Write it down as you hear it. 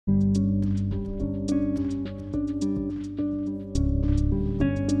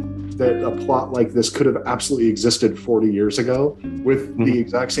that a plot like this could have absolutely existed 40 years ago with the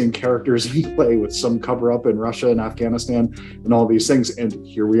exact same characters in play, with some cover up in Russia and Afghanistan and all these things. And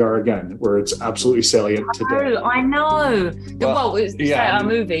here we are again, where it's absolutely salient today. I know. Well, it's our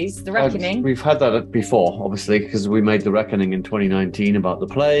movies, The Reckoning. We've had that before, obviously, because we made The Reckoning in 2019 about the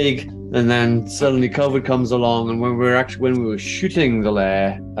plague, and then suddenly COVID comes along, and when we were shooting The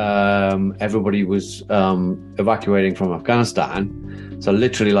LAIR, everybody was evacuating from Afghanistan. So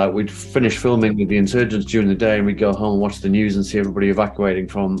literally, like, we'd finish filming with the insurgents during the day, and we'd go home and watch the news and see everybody evacuating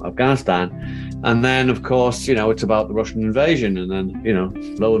from Afghanistan. And then, of course, it's about the Russian invasion, and then,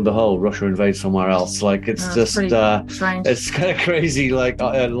 lo and behold, Russia invades somewhere else. Like, it's just strange. It's kind of crazy, like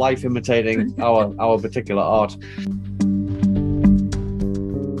life imitating our particular art.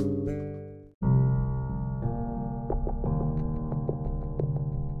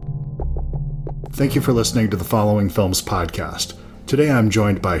 Thank you for listening to the Following Films podcast. Today I'm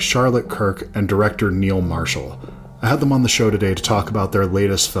joined by Charlotte Kirk and director Neil Marshall. I had them on the show today to talk about their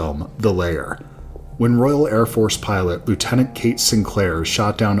latest film, The LAIR. When Royal Air Force pilot Lieutenant Kate Sinclair is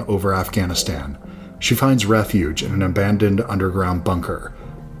shot down over Afghanistan, she finds refuge in an abandoned underground bunker,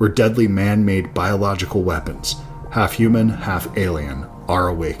 where deadly man-made biological weapons, half human, half alien, are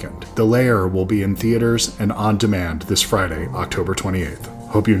awakened. The LAIR will be in theaters and on demand this Friday, October 28th.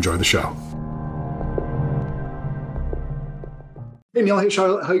 Hope you enjoy the show. Hey, Neil. Hey,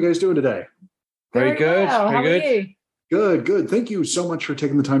 Charlotte. How are you guys doing today? Very good. Well. How are you? Good. Thank you so much for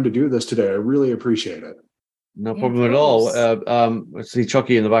taking the time to do this today. I really appreciate it. No problem at all. I see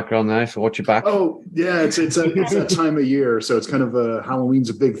Chucky in the background there, so watch your back. Oh, yeah, it's that time of year, so it's kind of Halloween's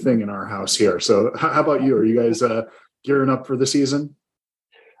a big thing in our house here. So how about you? Are you guys gearing up for the season?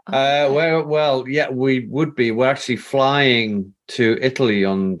 Well, yeah, we would be. We're actually flying to Italy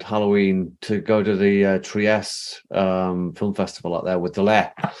on Halloween to go to the Trieste film festival out there with the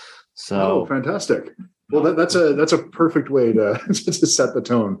LAIR. So, fantastic! Well, that's a perfect way to set the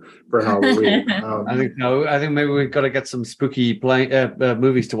tone for Halloween. I think maybe we've got to get some spooky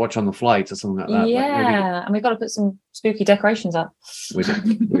movies to watch on the flight or something like that. Yeah, and we've got to put some spooky decorations up. We do.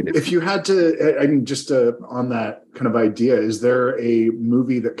 If you had to, I mean, just on that kind of idea, is there a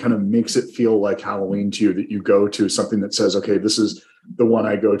movie that kind of makes it feel like Halloween to you that you go to, something that says, okay, this is the one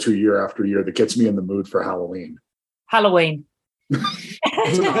I go to year after year that gets me in the mood for Halloween? Halloween.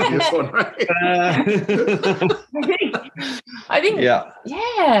 That's an obvious one, right? I think.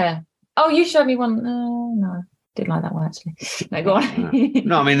 Yeah. Oh, you showed me one. No, didn't like that one actually. No, go on.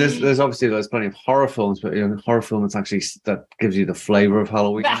 No, I mean, there's plenty of horror films, but horror film that gives you the flavor of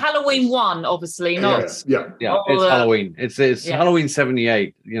Halloween. But Halloween 1, obviously, not. Yeah. It's Halloween. It's Halloween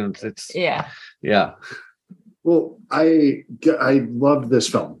 78. It's yeah. Well, I loved this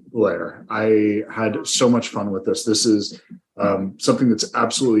film, LAIR. I had so much fun with this. This is something that's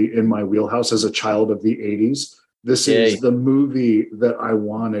absolutely in my wheelhouse as a child of the 80s. This is the movie that I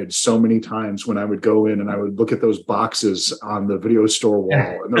wanted so many times when I would go in and I would look at those boxes on the video store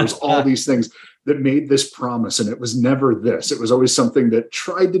wall. And there was all these things that made this promise. And it was never this. It was always something that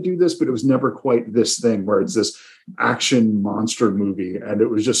tried to do this, but it was never quite this thing where it's this action monster movie. And it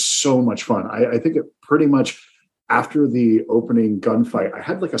was just so much fun. I think it pretty much, after the opening gunfight, I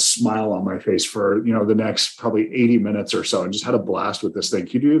had like a smile on my face for, the next probably 80 minutes or so, and just had a blast with this thing.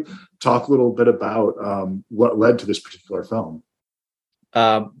 Could you talk a little bit about what led to this particular film?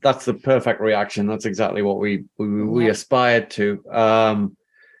 That's the perfect reaction. That's exactly what we aspired to. So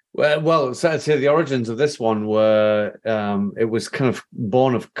the origins of this one were, it was kind of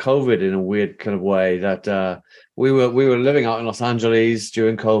born of COVID in a weird kind of way, that we were living out in Los Angeles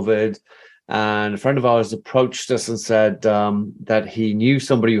during COVID. And a friend of ours approached us and said that he knew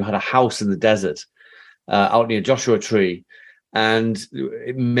somebody who had a house in the desert out near Joshua Tree. And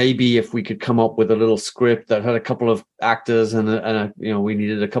maybe if we could come up with a little script that had a couple of actors and we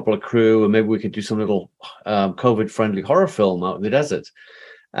needed a couple of crew, and maybe we could do some little COVID-friendly horror film out in the desert.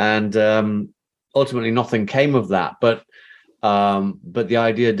 And ultimately nothing came of that. But the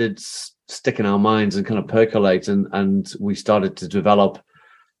idea did stick in our minds and kind of percolate. And we started to develop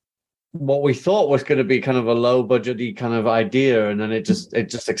what we thought was going to be kind of a low budgety kind of idea, and then it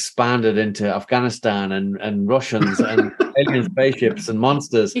just expanded into Afghanistan and Russians and alien spaceships and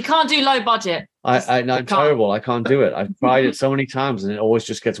monsters. You can't do low budget. I'm terrible. I can't do it. I've tried it so many times, and it always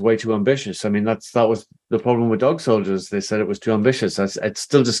just gets way too ambitious. I mean, that was the problem with Dog Soldiers. They said it was too ambitious. It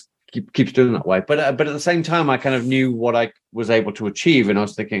still just keeps doing that way. But at the same time, I kind of knew what I was able to achieve, and I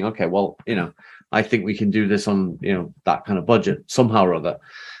was thinking, okay, well, I think we can do this on that kind of budget somehow or other.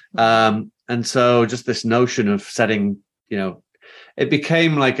 And so just this notion of setting, it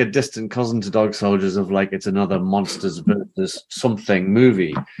became like a distant cousin to Dog Soldiers of like it's another monsters versus something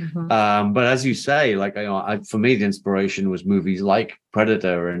movie. But as you say, like for me, the inspiration was movies like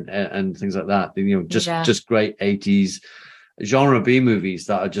Predator and things like that. Just great 80s genre B movies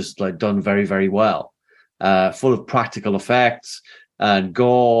that are just like done very, very well, full of practical effects and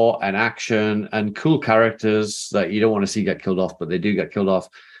gore and action and cool characters that you don't want to see get killed off, but they do get killed off,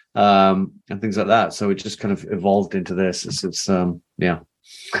 and things like that. So it just kind of evolved into this. It's yeah.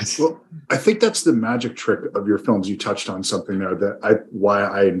 Well, I think that's the magic trick of your films. You touched on something there why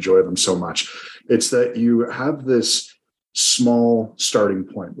I enjoy them so much. It's that you have this small starting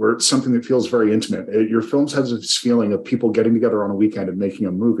point where it's something that feels very intimate. Your films has this feeling of people getting together on a weekend and making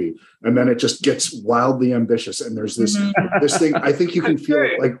a movie, and then it just gets wildly ambitious. And there's this this thing. I think you can feel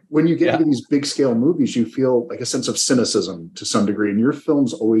like when you get into these big scale movies, you feel like a sense of cynicism to some degree. And your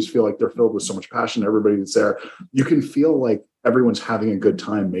films always feel like they're filled with so much passion. Everybody that's there, you can feel like everyone's having a good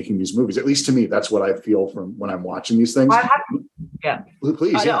time making these movies. At least to me, that's what I feel from when I'm watching these things.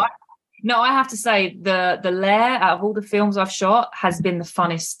 Please. I have to say the LAIR, out of all the films I've shot, has been the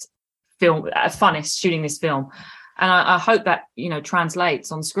funnest shooting this film. And I hope that,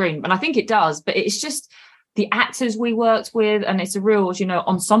 translates on screen. And I think it does, but it's just the actors we worked with, and it's a real,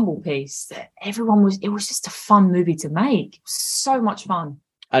 ensemble piece. It was just a fun movie to make. So much fun.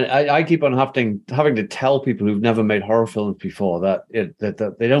 And I keep on having to tell people who've never made horror films before that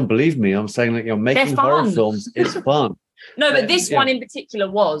they don't believe me. I'm saying that, making horror films is fun. No, but this one in particular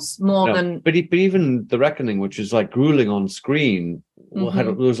was more than. But even The Reckoning, which is like grueling on screen,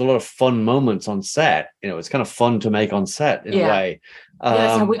 there was a lot of fun moments on set. It's kind of fun to make on set in a way.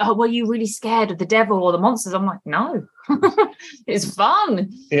 Were you really scared of the devil or the monsters? I'm like, no, it's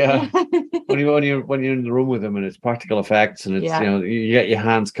fun. Yeah, when you're in the room with them and it's practical effects and it's you get your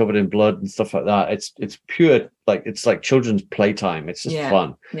hands covered in blood and stuff like that. It's pure, like it's like children's playtime. It's just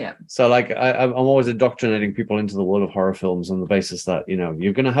fun. Yeah. So like I'm always indoctrinating people into the world of horror films on the basis that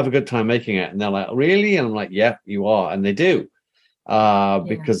you're going to have a good time making it, and they're like, really? And I'm like, yeah, you are, and they do,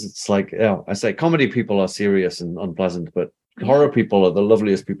 because it's like I say, comedy people are serious and unpleasant, but horror people are the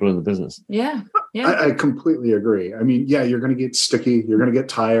loveliest people in the business. I completely agree. I mean, you're going to get sticky, you're going to get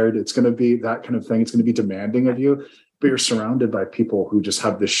tired, it's going to be that kind of thing, it's going to be demanding of you, but you're surrounded by people who just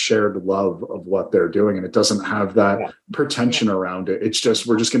have this shared love of what they're doing, and it doesn't have that pretension around it. It's just,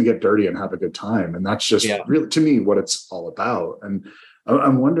 we're just going to get dirty and have a good time, and that's just really, to me, what it's all about. And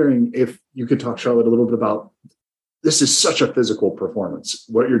I'm wondering if you could talk, Charlotte, a little bit about, this is such a physical performance,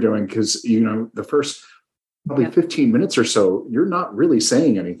 what you're doing, because the first probably 15 minutes or so, you're not really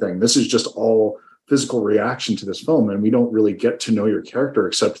saying anything. This is just all physical reaction to this film. And we don't really get to know your character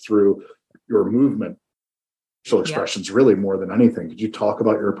except through your movement, facial expressions, really more than anything. Could you talk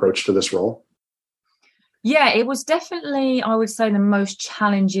about your approach to this role? Yeah, it was definitely, I would say, the most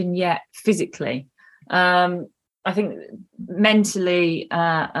challenging yet physically. I think mentally,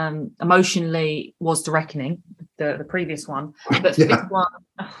 emotionally was The Reckoning, the previous one. But this one,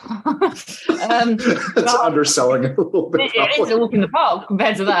 it's underselling it a little bit. It is a walk in the park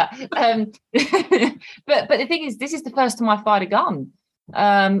compared to that. But the thing is, this is the first time I fired a gun.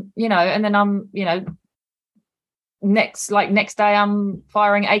 And then I'm, next day I'm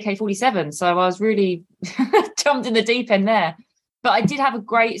firing AK-47. So I was really jumped in the deep end there. But I did have a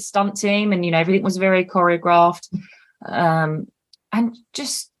great stunt team, and everything was very choreographed, and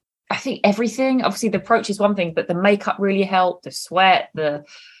just I think everything. Obviously, the approach is one thing, but the makeup really helped. The sweat, the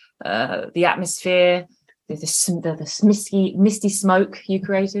atmosphere, the misty smoke you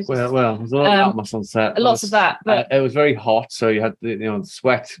created. Well, there's a lot of atmosphere on set. Lots of that, but it was very hot, so you had the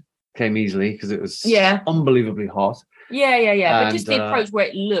sweat came easily because it was unbelievably hot. Yeah. And, but just the approach where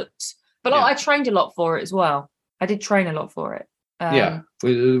it looked. But I trained a lot for it as well. I did train a lot for it.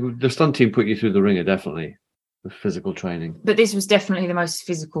 The stunt team put you through the ringer, definitely, with physical training. But this was definitely the most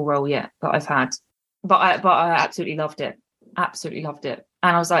physical role yet that I've had. But I absolutely loved it. Absolutely loved it.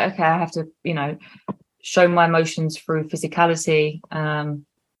 And I was like, okay, I have to, show my emotions through physicality,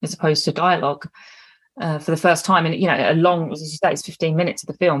 as opposed to dialogue, for the first time. And a long, as you say, it's 15 minutes of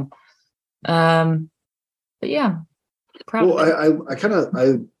the film. But yeah, proud. Well,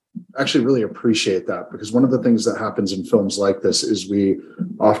 I actually really appreciate that, because one of the things that happens in films like this is we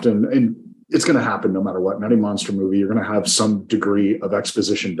often, and it's going to happen no matter what, in any monster movie, you're going to have some degree of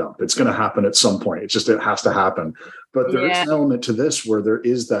exposition dump. It's going to happen at some point. It has to happen. But there is an element to this where there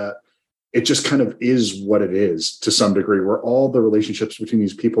is that, it just kind of is what it is to some degree, where all the relationships between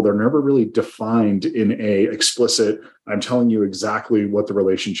these people, they're never really defined in a explicit, I'm telling you exactly what the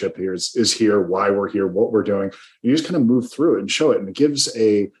relationship here is here, why we're here, what we're doing. You just kind of move through it and show it. And it gives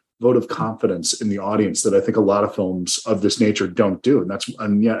a vote of confidence in the audience that I think a lot of films of this nature don't do.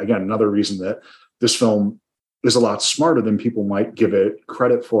 And yet again, another reason that this film is a lot smarter than people might give it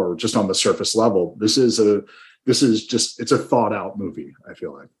credit for just on the surface level. It's a thought out movie, I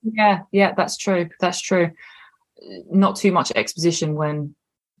feel like. Yeah, that's true. Not too much exposition when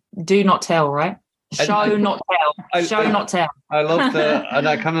do not tell, right? Show, not tell. Show, not tell. I love and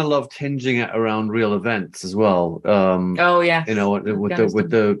I kind of loved hinging it around real events as well. Oh yeah, you know, with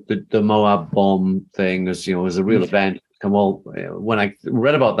the Moab bomb thing as a real event. When I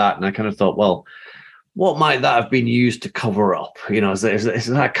read about that, and I kind of thought, well, what might that have been used to cover up? Is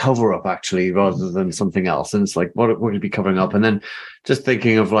that a cover up actually, rather than something else? And it's like, what would it be covering up? And then just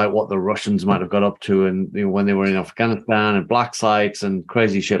thinking of like what the Russians might have got up to, and when they were in Afghanistan and black sites and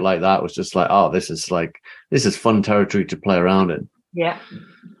crazy shit like that, was just like, oh, this is fun territory to play around in. Yeah.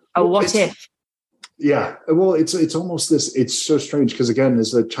 Oh, what if? Yeah. Well, it's almost this. It's so strange because again,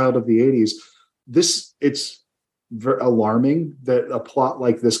 as a child of the 80s, it's very alarming that a plot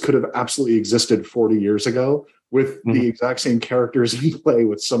like this could have absolutely existed 40 years ago with the exact same characters in play,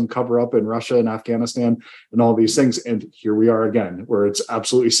 with some cover up in Russia and Afghanistan and all these things. And here we are again, where it's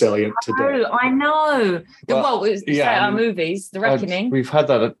absolutely salient today. I know. Our movies, The Reckoning. We've had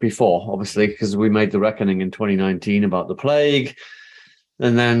that before, obviously, because we made The Reckoning in 2019 about the plague.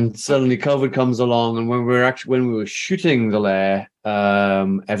 And then suddenly COVID comes along, and when we were shooting the LAIR,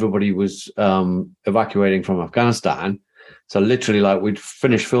 everybody was evacuating from Afghanistan. So literally, like, we'd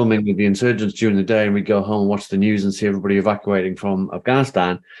finish filming with the insurgents during the day, and we'd go home and watch the news and see everybody evacuating from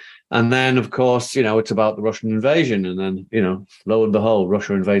Afghanistan. And then, of course, it's about the Russian invasion, and then lo and behold,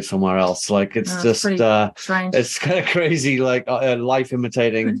 Russia invades somewhere else. Like, it's strange. It's kind of crazy, like life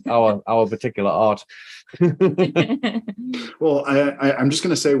imitating our particular art. Well, I'm just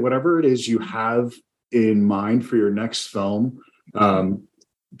going to say, whatever it is you have in mind for your next film,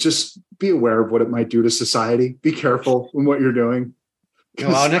 just be aware of what it might do to society. Be careful in what you're doing.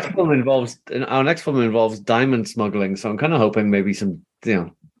 Our next film involves diamond smuggling, so I'm kind of hoping maybe some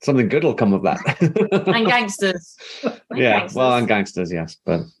something good will come of that. And gangsters. And gangsters, yes,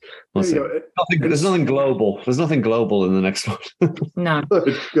 but we'll see. There's nothing global. There's nothing global in the next one. No.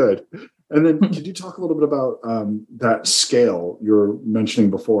 Good. And then could you talk a little bit about that scale you were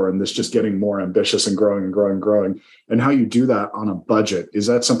mentioning before, and this just getting more ambitious and growing and growing and growing, and how you do that on a budget? Is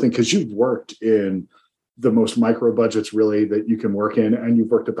that something, because you've worked in the most micro budgets really that you can work in, and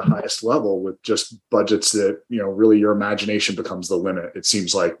you've worked at the highest level with just budgets that, really your imagination becomes the limit, it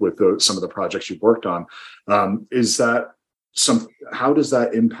seems like, with some of the projects you've worked on. How does that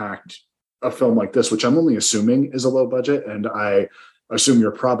impact a film like this, which I'm only assuming is a low budget, and I assume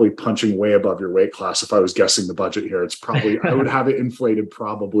you're probably punching way above your weight class. If I was guessing the budget here, it's probably, I would have it inflated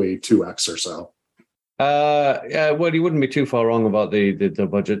probably 2x or so. Well, you wouldn't be too far wrong about the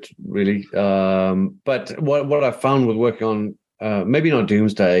budget, really. But what I found with working on, maybe not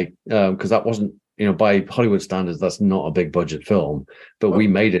Doomsday, because that wasn't, by Hollywood standards, that's not a big budget film, but we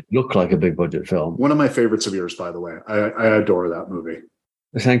made it look like a big budget film. One of my favorites of yours, by the way. I adore that movie.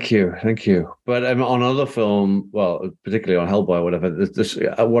 Thank you. But on other film, well, particularly on Hellboy or whatever,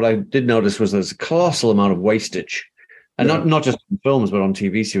 what I did notice was there's a colossal amount of wastage, and not just in films, but on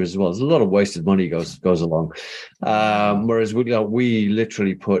TV series as well. There's a lot of wasted money goes along. Whereas we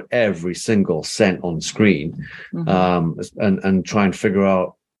literally put every single cent on screen, and try and figure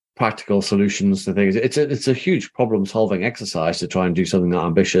out practical solutions to things. It's a huge problem solving exercise to try and do something that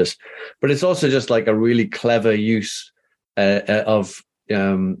ambitious, but it's also just like a really clever use of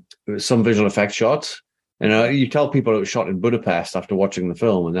some visual effects shots. You tell people it was shot in Budapest after watching the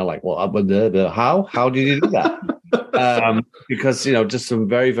film, and they're like, "Well, how did you do that?" Because just some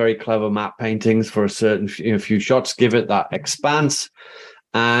very, very clever matte paintings for a certain few shots give it that expanse,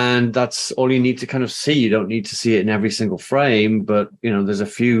 and that's all you need to kind of see. You don't need to see it in every single frame, but there's a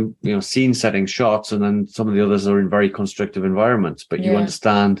few scene setting shots, and then some of the others are in very constrictive environments. But you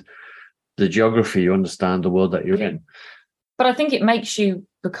understand the geography, you understand the world that you're in. But I think it makes you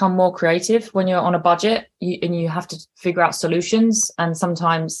become more creative when you're on a budget, and you have to figure out solutions. And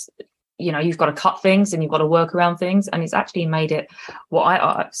sometimes, you've got to cut things and you've got to work around things. And it's actually made it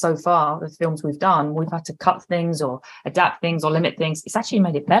so far, the films we've done, we've had to cut things or adapt things or limit things. It's actually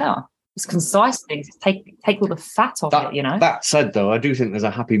made it better. It's concise things. It's take all the fat off it, That said, though, I do think there's a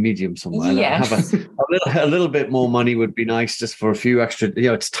happy medium somewhere. Yeah. A little bit more money would be nice, just for a few extra.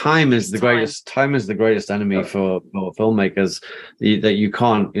 It's time is the greatest. Time is the greatest enemy for filmmakers. That you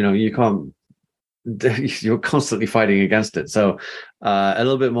can't. You're constantly fighting against it. So a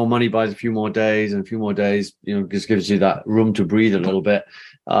little bit more money buys a few more days, and a few more days, just gives you that room to breathe a little bit.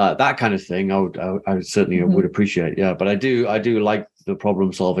 That kind of thing, I would certainly would appreciate. Yeah, but I do like the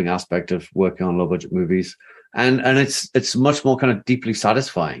problem solving aspect of working on low budget movies, and it's much more kind of deeply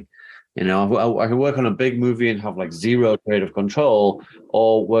satisfying. You know, I can work on a big movie and have like zero creative control,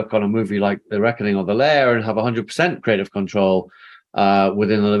 or work on a movie like The Reckoning or The Lair and have 100% creative control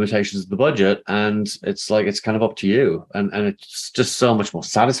within the limitations of the budget. And it's like, it's kind of up to you. And it's just so much more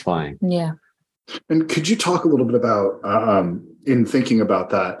satisfying. Yeah. And could you talk a little bit about, in thinking about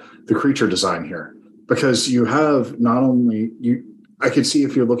that, the creature design here? Because you have not only I could see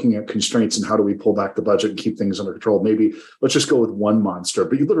if you're looking at constraints and how do we pull back the budget and keep things under control. Maybe let's just go with one monster,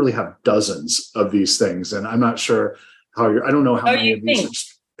 but you literally have dozens of these things, and I'm not sure how I don't know how many of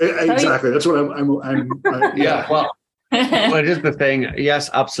these. Exactly, that's what I'm yeah. Well, well, here's the thing. Yes,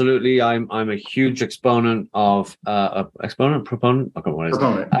 absolutely. I'm a huge proponent. I can't remember what it is.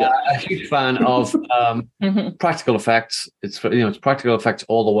 A huge fan of practical effects. It's practical effects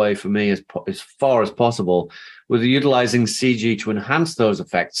all the way for me as far as possible. With utilizing CG to enhance those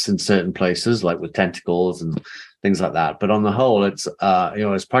effects in certain places, like with tentacles and things like that. But on the whole, it's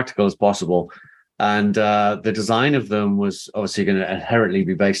as practical as possible. And the design of them was obviously going to inherently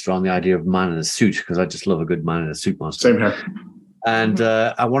be based around the idea of man in a suit, because I just love a good man in a suit monster. Same here. And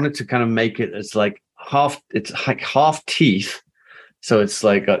I wanted to kind of make it, it's like half teeth. So it's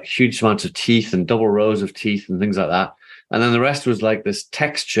like got huge amounts of teeth and double rows of teeth and things like that. And then the rest was like this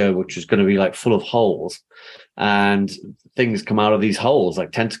texture, which is going to be like full of holes. And things come out of these holes,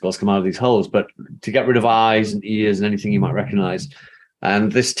 like tentacles come out of these holes, but to get rid of eyes and ears and anything you might recognize.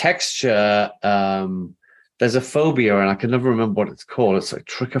 And this texture, there's a phobia, and I can never remember what it's called. It's like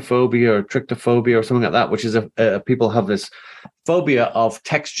trichophobia or trichtophobia or something like that, which is people have this phobia of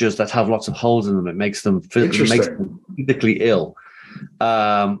textures that have lots of holes in them. It makes them physically ill.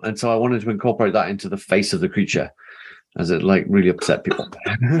 And so I wanted to incorporate that into the face of the creature, as it like really upset people.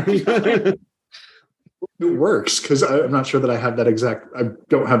 It works, because I'm not sure that I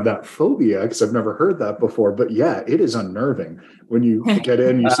don't have that phobia, because I've never heard that before. But yeah, it is unnerving when you get in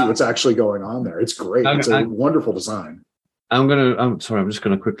and you see what's actually going on there. It's great. It's a wonderful design. I'm just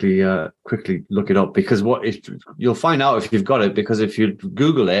gonna quickly look it up, because you'll find out if you've got it, because if you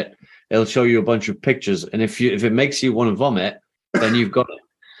Google it, it'll show you a bunch of pictures, and if it makes you want to vomit, then you've got it.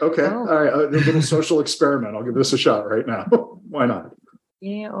 Okay. Oh. All right. A little social experiment. I'll give this a shot right now. Why not?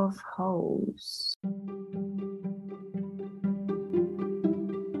 Year of Holes.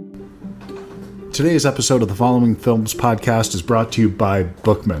 Today's episode of the Following Films podcast is brought to you by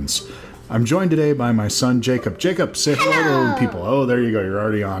Bookman's. I'm joined today by my son, Jacob. Jacob, say hello to people. Oh, there you go. You're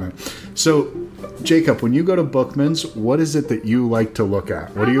already on it. So, Jacob, when you go to Bookman's, what is it that you like to look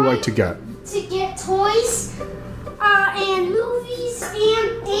at? What do you like to get? To get toys and movies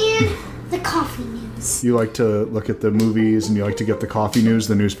and the coffee news. You like to look at the movies, and you like to get the coffee news,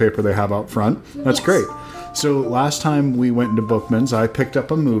 the newspaper they have out front? That's great. So last time we went into Bookman's, I picked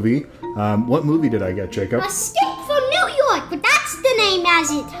up a movie. What movie did I get, Jacob? Escape from New York, but that's the name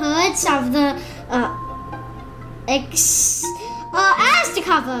as it hurts of the as the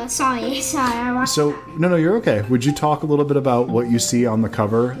cover. Sorry. So no, you're okay. Would you talk a little bit about what you see on the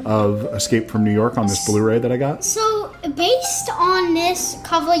cover of Escape from New York on this Blu-ray that I got? So based on this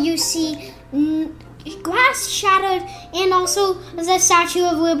cover, you see glass shattered, and also the Statue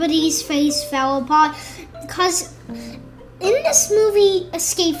of Liberty's face fell apart. Because in this movie,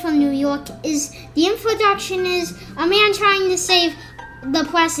 Escape from New York, the introduction is a man trying to save the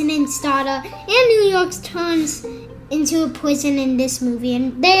president's daughter, and New York turns into a prison in this movie.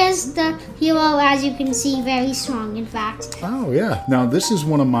 And there's the hero, as you can see, very strong, in fact. Oh, yeah. Now, this is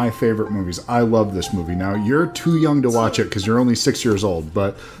one of my favorite movies. I love this movie. Now, you're too young to watch it because you're only 6 years old,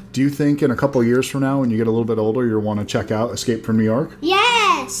 but do you think in a couple of years from now, when you get a little bit older, you'll want to check out Escape from New York?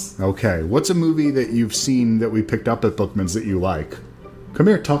 Yes! Okay. What's a movie that you've seen that we picked up at Bookman's that you like? Come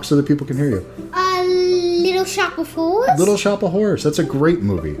here, talk so that people can hear you. Little Shop of Horrors? Little Shop of Horrors. That's a great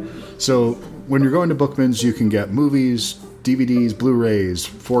movie. So when you're going to Bookman's, you can get movies, DVDs, Blu-rays,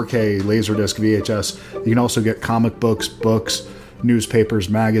 4K, Laserdisc, VHS. You can also get comic books, newspapers,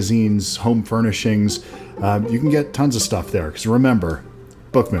 magazines, home furnishings. You can get tons of stuff there. Because remember,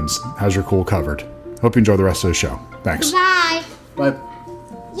 Bookman's has your cool covered. Hope you enjoy the rest of the show. Thanks. Bye. Bye.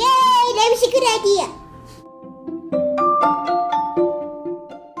 Yay! That was a good idea.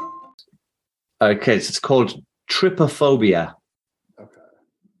 Okay, so it's called Trypophobia. Okay.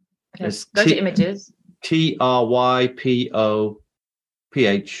 It's Go to images. Tryphophobia.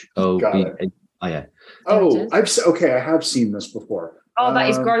 Oh, I have seen this before. Oh, that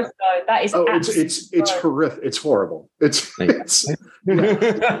is gross though. That is. Oh, it's horrific. It's horrible. It's that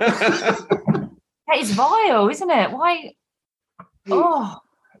is vile, isn't it? Why? Oh,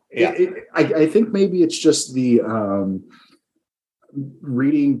 I think maybe it's just the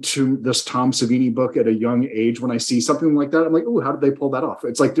reading to this Tom Savini book at a young age, when I see something like that, I'm like, oh, how did they pull that off?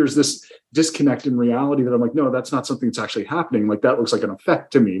 It's like there's this disconnect in reality that I'm like, no, that's not something that's actually happening. Like that looks like an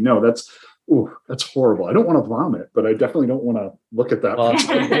effect to me. No, that's horrible. I don't want to vomit, but I definitely don't want to look at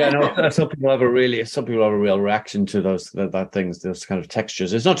that. Some people have a real reaction to those things, those kind of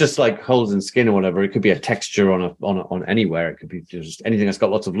textures. It's not just like holes in skin or whatever. It could be a texture on anywhere. It could be just anything that's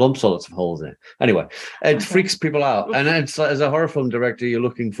got lots of lumps or lots of holes in it. Anyway, it freaks people out. And it's, as a horror film director, you're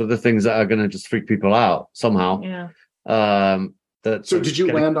looking for the things that are going to just freak people out somehow. Yeah. So did you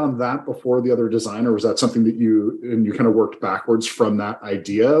land on that before the other design, or was that something that you kind of worked backwards from that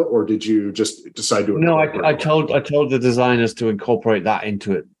idea, or did you just decide to? No, I told the designers to incorporate that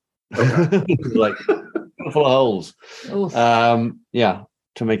into it. Okay. Like full of holes.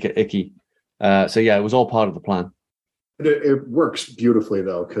 To make it icky. It was all part of the plan. It works beautifully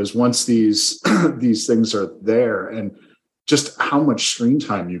though, because once these things are there, and just how much screen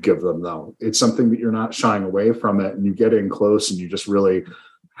time you give them, though. It's something that you're not shying away from it, and you get in close and you just really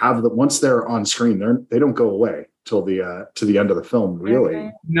have once they're on screen, they don't go away till the to the end of the film,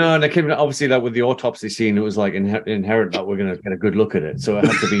 really. No, and it came obviously that with the autopsy scene, it was like inherent that we're going to get a good look at it. So it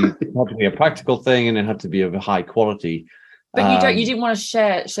had to be a practical thing, and it had to be of a high quality. But you didn't want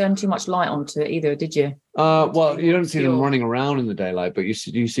to shine too much light onto it either, did you? Well, you don't see them running around in the daylight, but you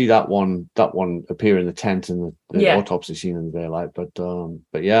see that one appear in the tent in the autopsy scene in the daylight.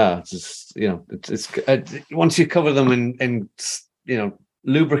 But yeah, it's just, it's once you cover them in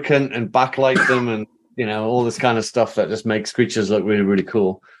lubricant and backlight them and all this kind of stuff that just makes creatures look really, really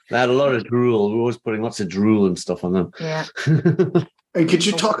cool. They had a lot of drool. We were always putting lots of drool and stuff on them. Yeah. And could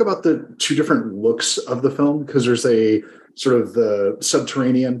you talk about the two different looks of the film? Because there's a sort of the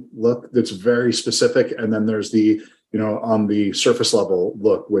subterranean look that's very specific, and then there's the on the surface level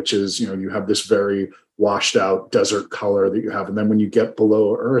look, which is you have this very washed out desert color that you have, and then when you get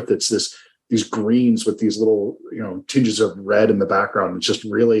below Earth, it's these greens with these little tinges of red in the background. It just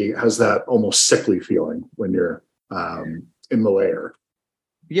really has that almost sickly feeling when you're in the lair.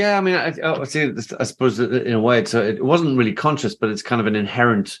 Yeah, I mean, I suppose in a way it wasn't really conscious, but it's kind of an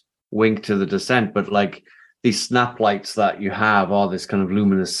inherent wink to the descent. But like these snap lights that you have are this kind of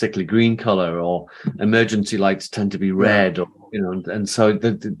luminous, sickly green color, or emergency lights tend to be red, or and so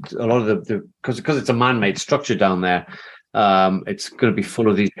a lot of the because it's a man-made structure down there, it's going to be full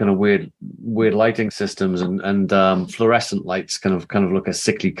of these kind of weird lighting systems, and fluorescent lights kind of look a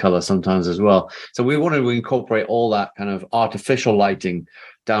sickly color sometimes as well. So we wanted to incorporate all that kind of artificial lighting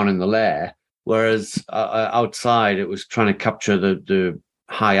down in the lair, whereas outside it was trying to capture the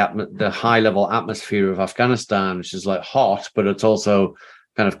high level atmosphere of Afghanistan, which is like hot, but it's also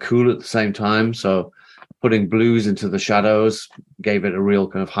kind of cool at the same time. So putting blues into the shadows gave it a real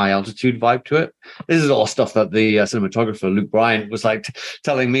kind of high altitude vibe to it. This is all stuff that the cinematographer Luke Bryant was like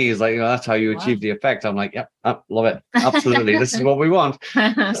telling me, is like, that's how you achieve the effect. I'm like, yep, love it, absolutely. This is what we want.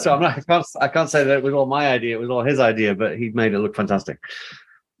 So I can't say that it was all my idea, it was all his idea, but he made it look fantastic.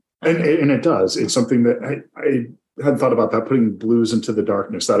 And it does. It's something that I hadn't thought about, that putting blues into the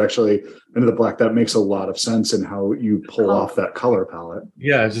darkness, that actually into the black, that makes a lot of sense in how you pull off that color palette.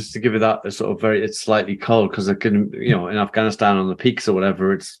 Yeah, just to give it that sort of it's slightly cold, because it can, in Afghanistan on the peaks or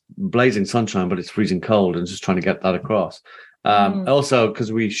whatever, it's blazing sunshine, but it's freezing cold, and just trying to get that across. Also,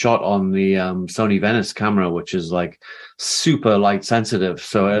 because we shot on the Sony Venice camera, which is like super light sensitive,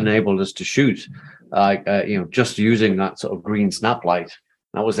 so it enabled us to shoot just using that sort of green snap light.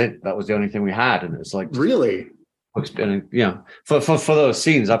 That was it. That was the only thing we had, and it's like really, for those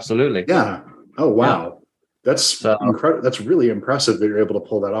scenes, absolutely. Yeah. Oh wow, that's incredible. That's really impressive that you're able to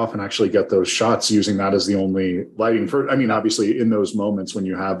pull that off and actually get those shots using that as the only lighting for. I mean, obviously, in those moments when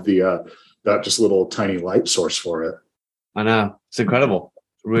you have the that just little tiny light source for it. I know, it's incredible.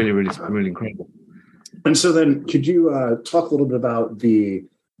 Really, really, really incredible. And so then, could you talk a little bit about the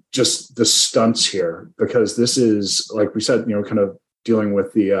stunts here, because this is, like we said, kind of dealing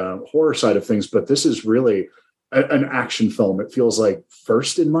with the horror side of things, but this is really an action film. It feels like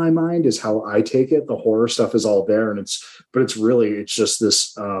first in my mind is how I take it. The horror stuff is all there, and it's just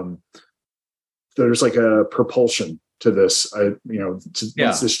this. There's like a propulsion to this.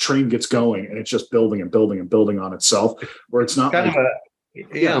 Once this train gets going, and it's just building and building and building on itself. Where it's not kind like, of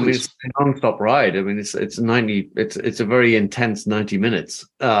Yeah, I mean, it's a non-stop ride. I mean, it's a very intense 90 minutes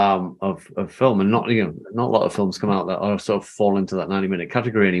of film, and not a lot of films come out that are sort of fall into that 90-minute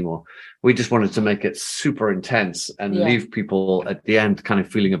category anymore. We just wanted to make it super intense and leave people at the end kind of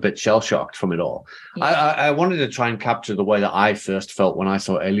feeling a bit shell-shocked from it all. Yeah. I wanted to try and capture the way that I first felt when I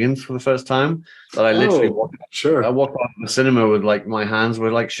saw Aliens for the first time. That I literally walked out of the cinema with like my hands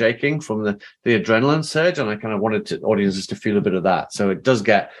were like shaking from the adrenaline surge, and I kind of wanted audiences to feel a bit of that. So it does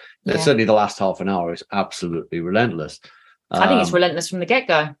get certainly the last half an hour is absolutely relentless. I think it's relentless from the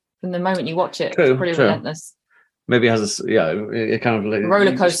get-go. From the moment you watch it, it's pretty relentless. Maybe it has it kind of like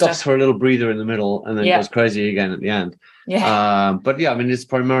roller coaster. Stops for a little breather in the middle and then goes crazy again at the end. Yeah. But I mean, it's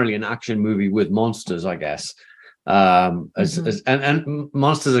primarily an action movie with monsters, I guess. And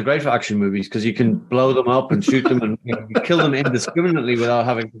monsters are great for action movies because you can blow them up and shoot them and you kill them indiscriminately without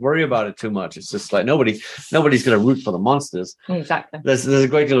having to worry about it too much. It's just like nobody's going to root for the monsters. Exactly. There's a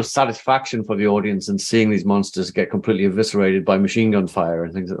great deal of satisfaction for the audience in seeing these monsters get completely eviscerated by machine gun fire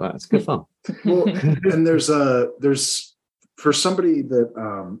and things like that. It's good fun. Well, and there's for somebody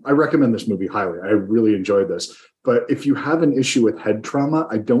that I recommend this movie highly. I really enjoyed this, but if you have an issue with head trauma,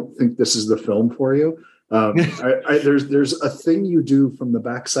 I don't think this is the film for you. There's a thing you do from the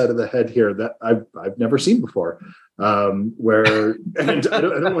backside of the head here that I've never seen before, where and I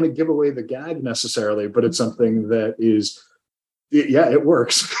don't want to give away the gag necessarily, but it's something that is, it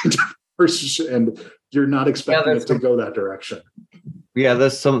works, and you're not expecting it to go that direction. Yeah,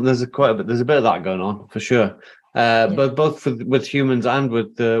 there's a bit of that going on for sure, but both with humans and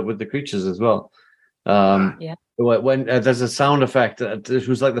with the creatures as well. When there's a sound effect, it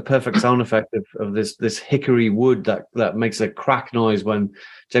was like the perfect sound effect of this hickory wood that makes a crack noise when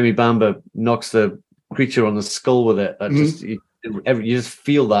Jamie Bamber knocks the creature on the skull with it. That you just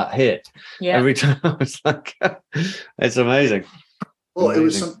feel that hit every time. It's like it's amazing. Well,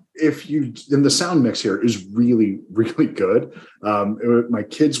 amazing. And the sound mix here is really, really good. My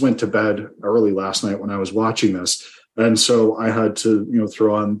kids went to bed early last night when I was watching this. And so I had to,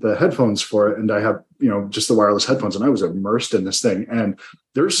 throw on the headphones for it. And I have, just the wireless headphones, and I was immersed in this thing. And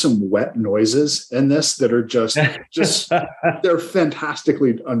there's some wet noises in this that are just they're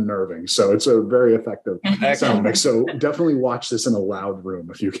fantastically unnerving. So it's a very effective sound mix. So definitely watch this in a loud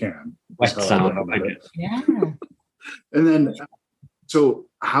room if you can. Yeah. And then, so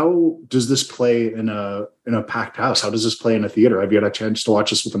how does this play in a packed house? How does this play in a theater? Have you had a chance to watch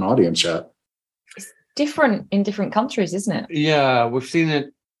this with an audience yet? Different in different countries, isn't it? Yeah, we've seen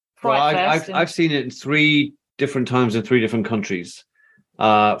it. I've seen it in 3 different times in 3 different countries.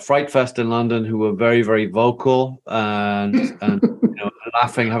 Fright Fest in London, who were very, very vocal and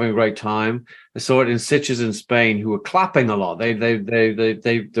laughing, having a great time. I saw it in Sitges in Spain, who were clapping a lot. They're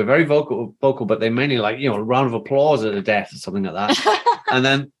very vocal, but they mainly a round of applause at a death or something like that. And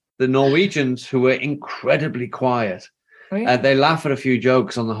then the Norwegians, who were incredibly quiet. Really? They laugh at a few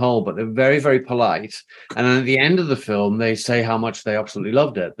jokes on the whole, but they're very, very polite. And then at the end of the film, they say how much they absolutely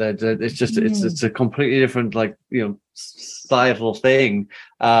loved it. It's a completely different, societal thing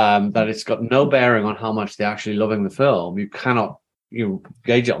that it's got no bearing on how much they're actually loving the film. You cannot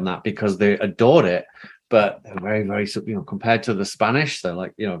gauge it on that because they adored it, but they're very, very, compared to the Spanish, they're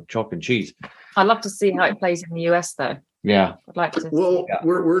like, chalk and cheese. I'd love to see how it plays in the US, though. Yeah, I'd like to. Well,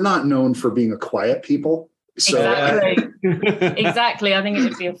 we're not known for being a quiet people. So, exactly. I think it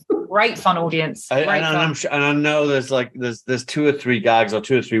would be a great fun audience. And I know there's 2 or 3 gags or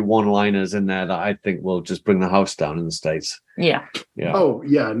 2 or 3 one-liners in there that I think will just bring the house down in the States. Yeah. Oh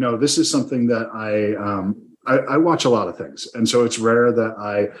yeah. No, this is something that I watch a lot of things, and so it's rare that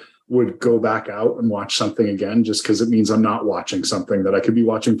I would go back out and watch something again just because it means I'm not watching something that I could be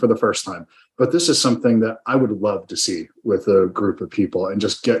watching for the first time. But this is something that I would love to see with a group of people and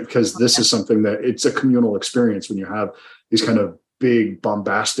just because this is something that it's a communal experience when you have these kind of big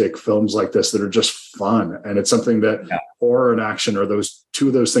bombastic films like this that are just fun. And it's something that horror and action are those 2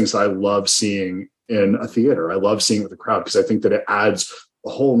 of those things that I love seeing in a theater. I love seeing it with the crowd because I think that it adds a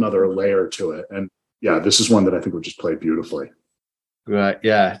whole nother layer to it. And yeah, this is one that I think would just play beautifully. Right.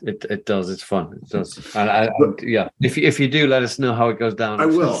 Yeah, it does. It's fun. It does. And if you do, let us know how it goes down. I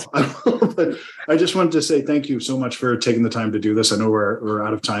will. But I just wanted to say thank you so much for taking the time to do this. I know we're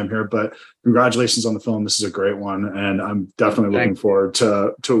out of time here, but congratulations on the film. This is a great one, and I'm definitely looking forward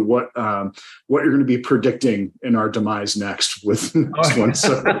to what you're going to be predicting in our demise next with the next one.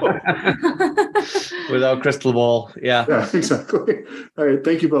 So with our crystal ball, yeah, exactly. All right,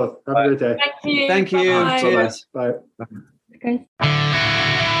 thank you both. Have a great day. Thank you. Bye. Bye. Okay.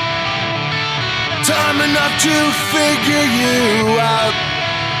 Time enough to figure you out.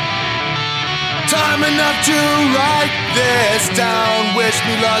 Time enough to write this down. Wish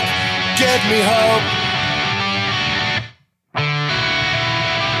me luck, give me hope.